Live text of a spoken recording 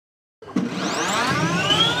Transmission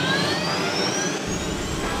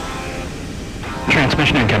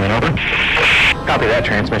incoming, over. Copy that,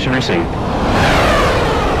 transmission received.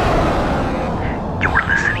 You're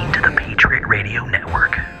listening to the Patriot Radio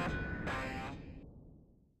Network.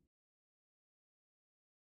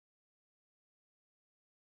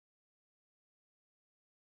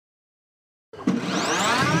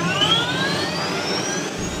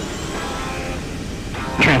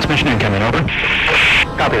 Transmission incoming, over.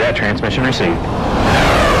 Copy that, transmission received.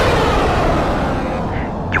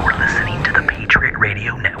 You're listening to the Patriot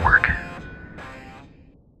Radio Network.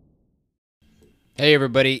 Hey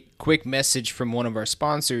everybody, quick message from one of our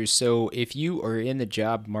sponsors. So if you are in the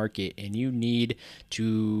job market and you need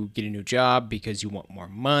to get a new job because you want more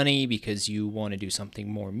money, because you want to do something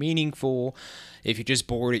more meaningful, if you're just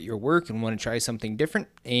bored at your work and want to try something different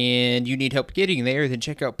and you need help getting there, then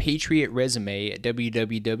check out Patriot Resume at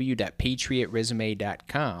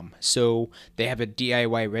www.patriotresume.com. So they have a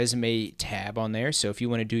DIY resume tab on there. So if you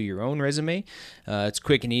want to do your own resume, it's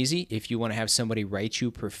quick and easy. If you want to have somebody write you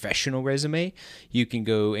a professional resume, you can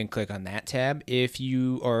go and click on that tab. If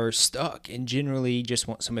you are stuck and generally just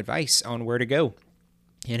want some advice on where to go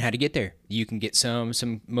and how to get there, you can get some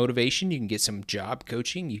motivation, you can get some job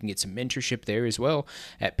coaching, you can get some mentorship there as well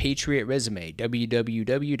at Patriot Resume,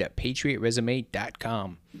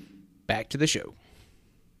 www.patriotresume.com. Back to the show.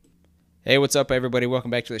 Hey, what's up, everybody?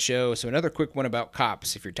 Welcome back to the show. So another quick one about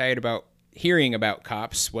cops. If you're tired about hearing about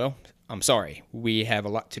cops, well, I'm sorry. We have a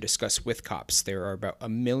lot to discuss with cops. There are about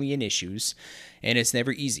 1 million issues, and it's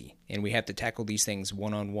never easy, and we have to tackle these things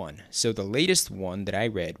one-on-one. So the latest one that I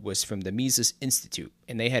read was from the Mises Institute,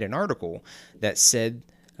 and they had an article that said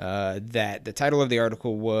that the title of the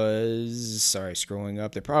article was, scrolling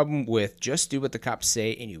up, the problem with just do what the cops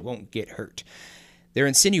say and you won't get hurt. They're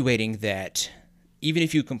insinuating that even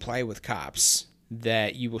if you comply with cops,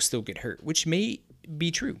 that you will still get hurt, which may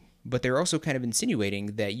be true. But they're also kind of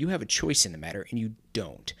insinuating that you have a choice in the matter and you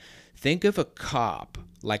don't. Think of a cop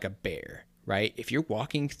like a bear, right? If you're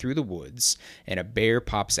walking through the woods and a bear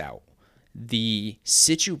pops out, the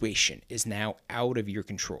situation is now out of your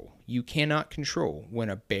control. You cannot control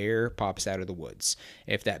when a bear pops out of the woods.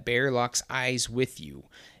 If that bear locks eyes with you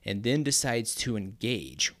and then decides to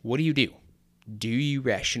engage, what do? Do you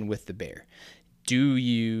ration with the bear? Do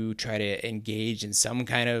you try to engage in some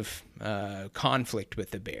kind of conflict with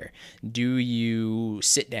the bear? Do you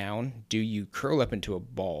sit down? Do you curl up into a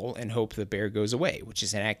ball and hope the bear goes away, which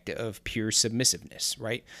is an act of pure submissiveness,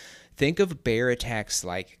 right? Think of bear attacks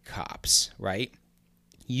like cops, right?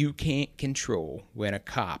 You can't control when a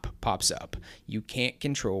cop pops up. You can't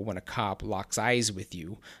control when a cop locks eyes with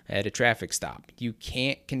you at a traffic stop. You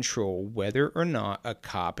can't control whether or not a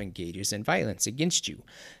cop engages in violence against you.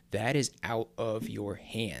 That is out of your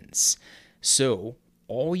hands. So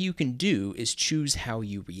all you can do is choose how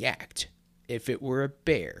you react. If it were a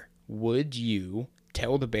bear, would you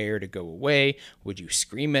tell the bear to go away? Would you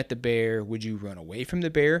scream at the bear? Would you run away from the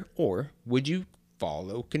bear? Or would you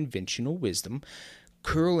follow conventional wisdom,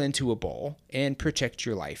 curl into a ball, and protect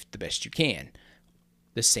your life the best you can?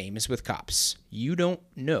 The same is with cops. You don't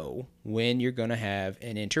know when you're going to have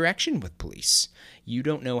an interaction with police. You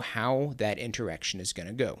don't know how that interaction is going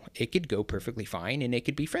to go. It could go perfectly fine and it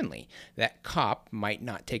could be friendly. That cop might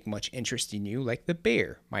not take much interest in you like the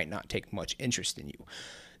bear might not take much interest in you.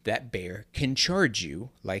 That bear can charge you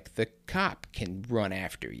like the cop can run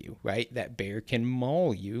after you, right? That bear can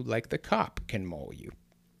maul you like the cop can maul you.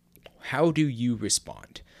 How do you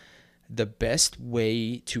respond? The best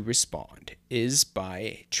way to respond is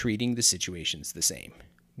by treating the situations the same.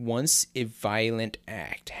 Once a violent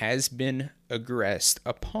act has been aggressed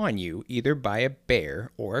upon you, either by a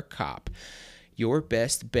bear or a cop, your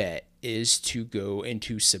best bet is to go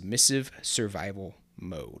into submissive survival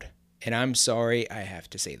mode. And I'm sorry I have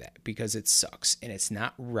to say that because it sucks and it's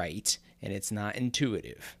not right and it's not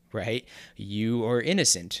intuitive, right? You are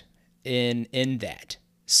innocent in that.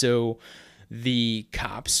 So the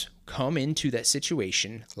cops come into that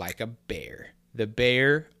situation like a bear. The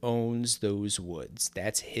bear owns those woods.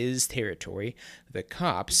 That's his territory. The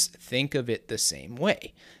cops think of it the same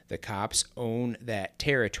way. The cops own that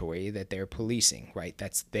territory that they're policing, right?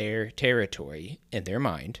 That's their territory in their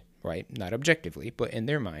mind, right? Not objectively, but in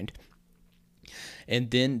their mind.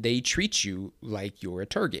 And then they treat you like you're a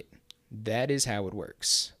target. That is how it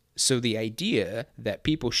works. So the idea that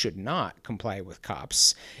people should not comply with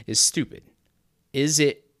cops is stupid. Is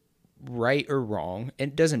it right or wrong?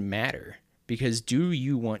 It doesn't matter, because do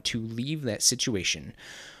you want to leave that situation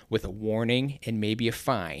with a warning and maybe a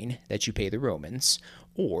fine that you pay the Romans?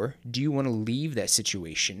 Or do you want to leave that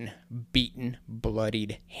situation beaten,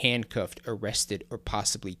 bloodied, handcuffed, arrested, or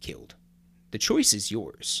possibly killed? The choice is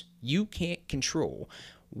yours. You can't control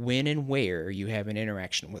when and where you have an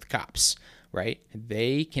interaction with cops, right?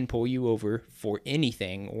 They can pull you over for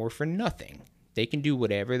anything or for nothing. They can do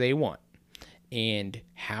whatever they want. And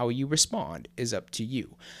how you respond is up to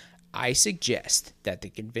you. I suggest that the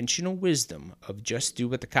conventional wisdom of just do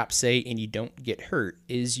what the cops say and you don't get hurt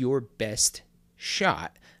is your best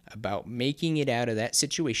shot about making it out of that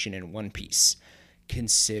situation in one piece.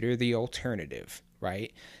 Consider the alternative,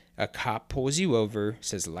 right? A cop pulls you over,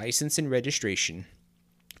 says license and registration.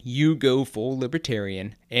 You go full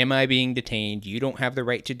libertarian. Am I being detained? You don't have the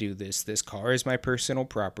right to do this. This car is my personal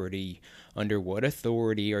property. Under what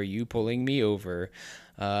authority are you pulling me over?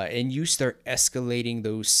 And you start escalating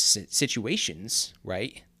those situations,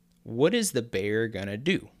 right? What is the bear gonna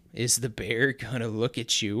do? Is the bear gonna look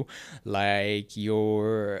at you like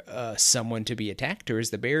you're someone to be attacked, or is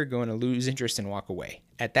the bear going to lose interest and walk away?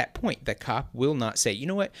 At that point, the cop will not say, you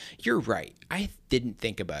know what, you're right. I didn't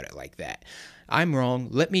think about it like that. I'm wrong.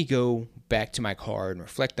 Let me go back to my car and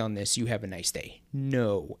reflect on this. You have a nice day.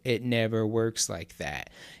 No, it never works like that.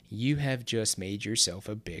 You have just made yourself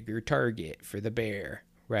a bigger target for the bear,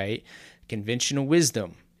 right? Conventional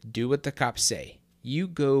wisdom, do what the cops say. You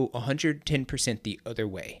go 110% the other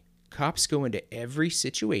way. Cops go into every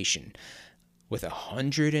situation with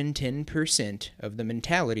 110% of the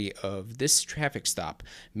mentality of this traffic stop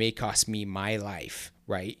may cost me my life,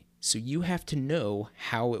 right? So you have to know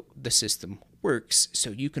how the system works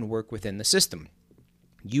so you can work within the system.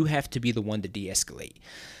 You have to be the one to de-escalate.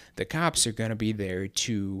 The cops are going to be there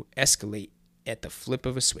to escalate at the flip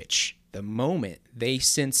of a switch. The moment they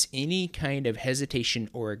sense any kind of hesitation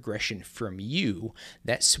or aggression from you,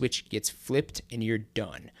 that switch gets flipped and you're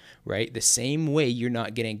done, right? The same way you're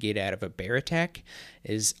not going to get out of a bear attack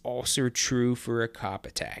is also true for a cop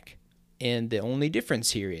attack. And the only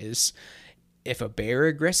difference here is if a bear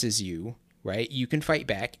aggresses you, right, you can fight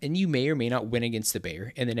back and you may or may not win against the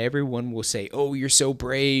bear. And then everyone will say, oh, you're so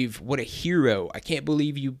brave. What a hero. I can't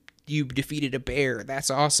believe you defeated a bear. That's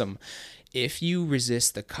awesome. If you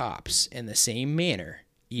resist the cops in the same manner,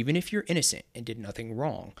 even if you're innocent and did nothing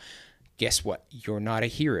wrong, guess what? You're not a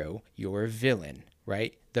hero. You're a villain,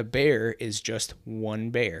 right? The bear is just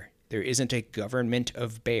one bear. There isn't a government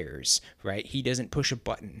of bears, right? He doesn't push a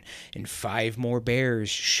button and 5 more bears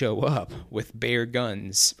show up with bear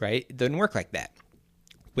guns, right? It doesn't work like that.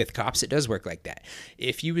 With cops, it does work like that.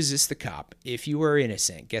 If you resist the cop, if you are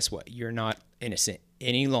innocent, guess what? You're not innocent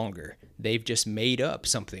any longer. They've just made up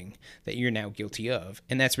something that you're now guilty of,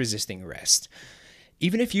 and that's resisting arrest.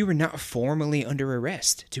 Even if you were not formally under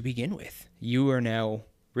arrest to begin with, you are now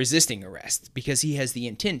resisting arrest because he has the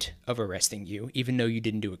intent of arresting you, even though you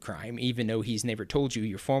didn't do a crime, even though he's never told you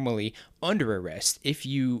you're formally under arrest. If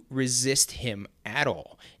you resist him at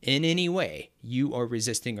all in any way, you are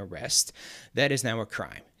resisting arrest. That is now a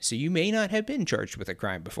crime. So you may not have been charged with a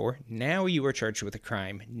crime before. Now you are charged with a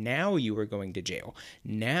crime. Now you are going to jail.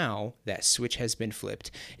 Now that switch has been flipped,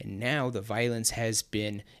 and now the violence has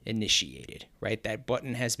been initiated, right? That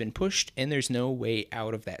button has been pushed, and there's no way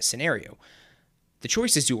out of that scenario. The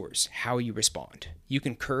choice is yours, how you respond. You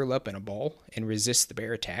can curl up in a ball and resist the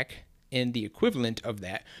bear attack, and the equivalent of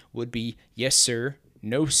that would be, yes, sir,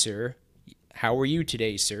 no, sir, how are you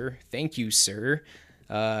today, sir? Thank you, sir.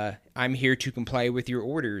 I'm here to comply with your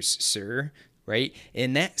orders, sir, right?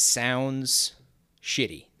 And that sounds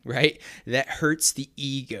shitty, right? That hurts the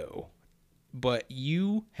ego. But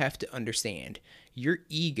you have to understand, your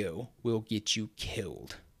ego will get you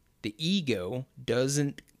killed. The ego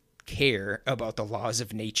doesn't care about the laws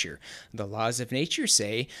of nature. The laws of nature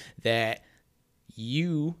say that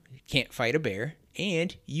you can't fight a bear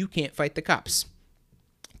and you can't fight the cops.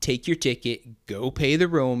 Take your ticket, go pay the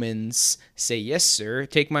Romans, say, yes, sir,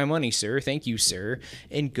 take my money, sir, thank you, sir,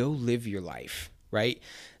 and go live your life, right?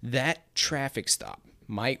 That traffic stop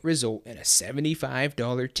might result in a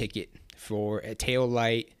 $75 ticket for a tail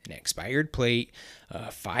light, an expired plate,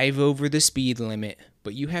 5 over the speed limit,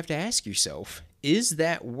 but you have to ask yourself, is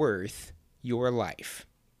that worth your life?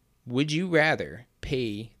 Would you rather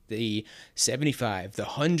pay the $75, the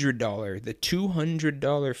 $100, the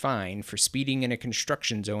 $200 fine for speeding in a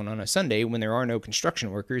construction zone on a Sunday when there are no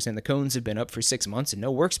construction workers and the cones have been up for 6 months and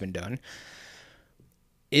no work's been done?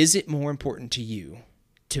 Is it more important to you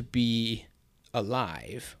to be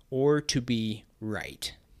alive or to be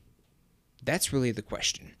right? That's really the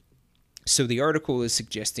question. So the article is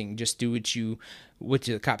suggesting just do what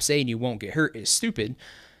the cops say and you won't get hurt is stupid.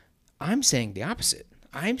 I'm saying the opposite.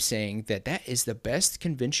 I'm saying that that is the best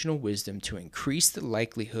conventional wisdom to increase the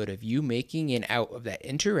likelihood of you making it out of that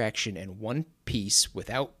interaction in one piece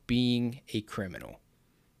without being a criminal.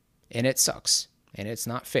 And it sucks, and it's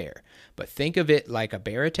not fair. But think of it like a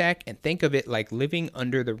bear attack, and think of it like living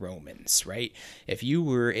under the Romans, right? If you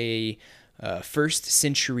were a first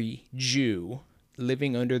century Jew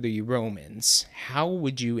living under the Romans, how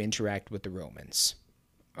would you interact with the Romans?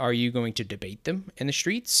 Are you going to debate them in the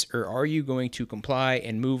streets, or are you going to comply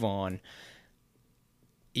and move on?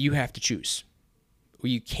 You have to choose.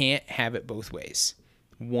 You can't have it both ways.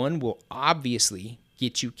 One will obviously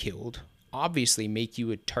get you killed, obviously make you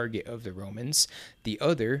a target of the Romans. The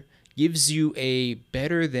other gives you a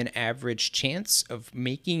better than average chance of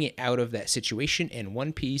making it out of that situation in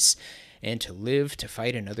one piece and to live to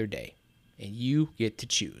fight another day. And you get to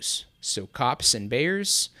choose. So cops and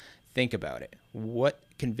bears, think about it. What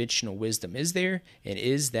conventional wisdom is there, and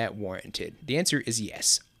is that warranted? The answer is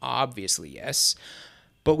yes. Obviously yes.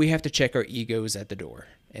 But we have to check our egos at the door.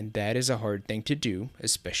 And that is a hard thing to do,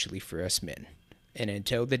 especially for us men. And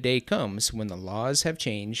until the day comes when the laws have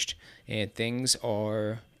changed and things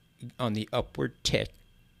are on the upward tick,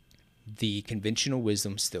 the conventional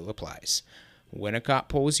wisdom still applies. When a cop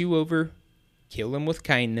pulls you over, kill him with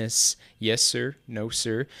kindness. Yes, sir. No,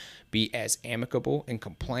 sir. Be as amicable and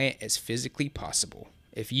compliant as physically possible.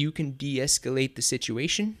 If you can de-escalate the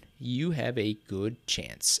situation, you have a good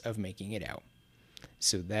chance of making it out.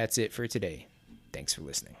 So that's it for today. Thanks for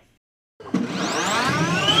listening.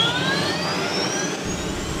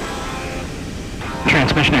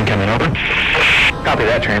 Transmission incoming, over. Copy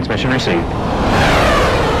that, transmission received.